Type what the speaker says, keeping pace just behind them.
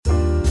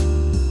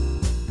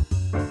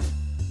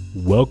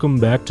Welcome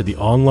back to the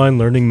Online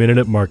Learning Minute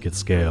at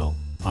MarketScale.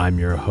 I'm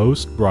your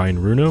host, Brian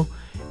Runo,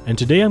 and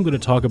today I'm going to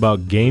talk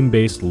about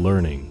game-based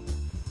learning.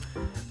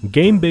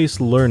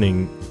 Game-based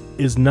learning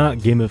is not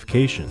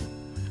gamification.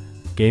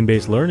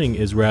 Game-based learning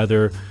is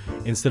rather,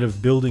 instead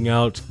of building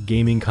out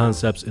gaming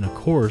concepts in a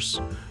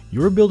course,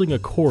 you're building a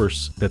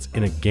course that's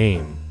in a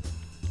game.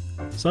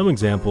 Some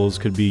examples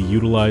could be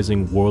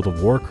utilizing World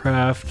of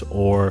Warcraft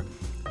or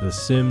The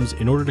Sims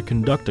in order to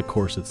conduct a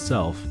course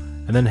itself,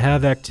 and then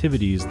have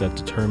activities that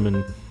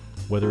determine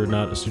whether or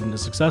not a student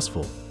is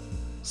successful.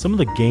 Some of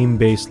the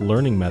game-based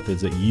learning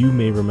methods that you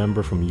may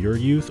remember from your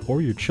youth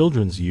or your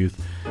children's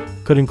youth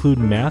could include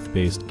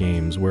math-based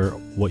games where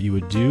what you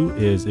would do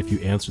is if you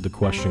answered the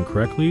question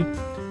correctly,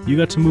 you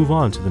got to move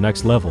on to the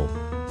next level.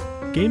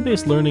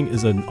 Game-based learning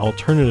is an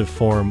alternative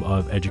form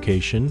of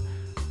education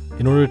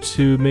in order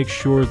to make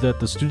sure that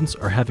the students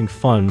are having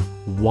fun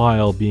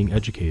while being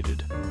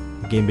educated.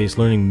 Game-based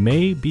learning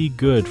may be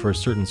good for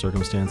certain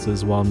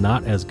circumstances while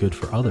not as good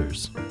for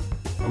others.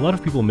 A lot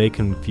of people may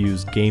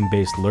confuse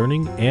game-based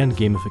learning and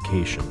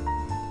gamification.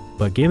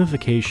 But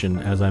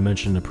gamification, as I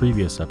mentioned in a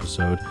previous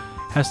episode,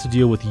 has to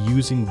deal with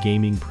using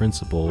gaming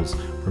principles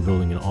for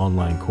building an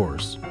online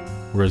course,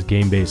 whereas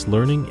game-based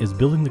learning is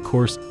building the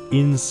course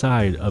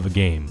inside of a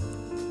game.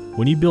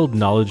 When you build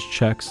knowledge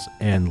checks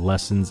and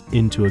lessons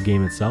into a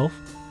game itself,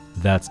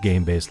 that's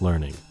game-based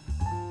learning.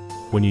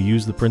 When you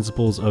use the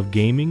principles of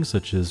gaming,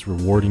 such as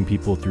rewarding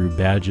people through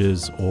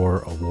badges or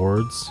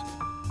awards,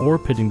 or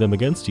pitting them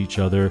against each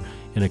other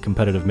in a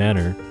competitive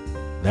manner,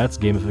 that's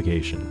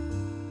gamification.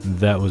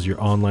 That was your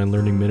Online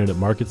Learning Minute at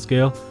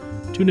MarketScale.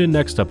 Tune in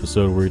next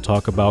episode where we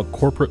talk about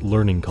corporate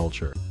learning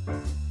culture.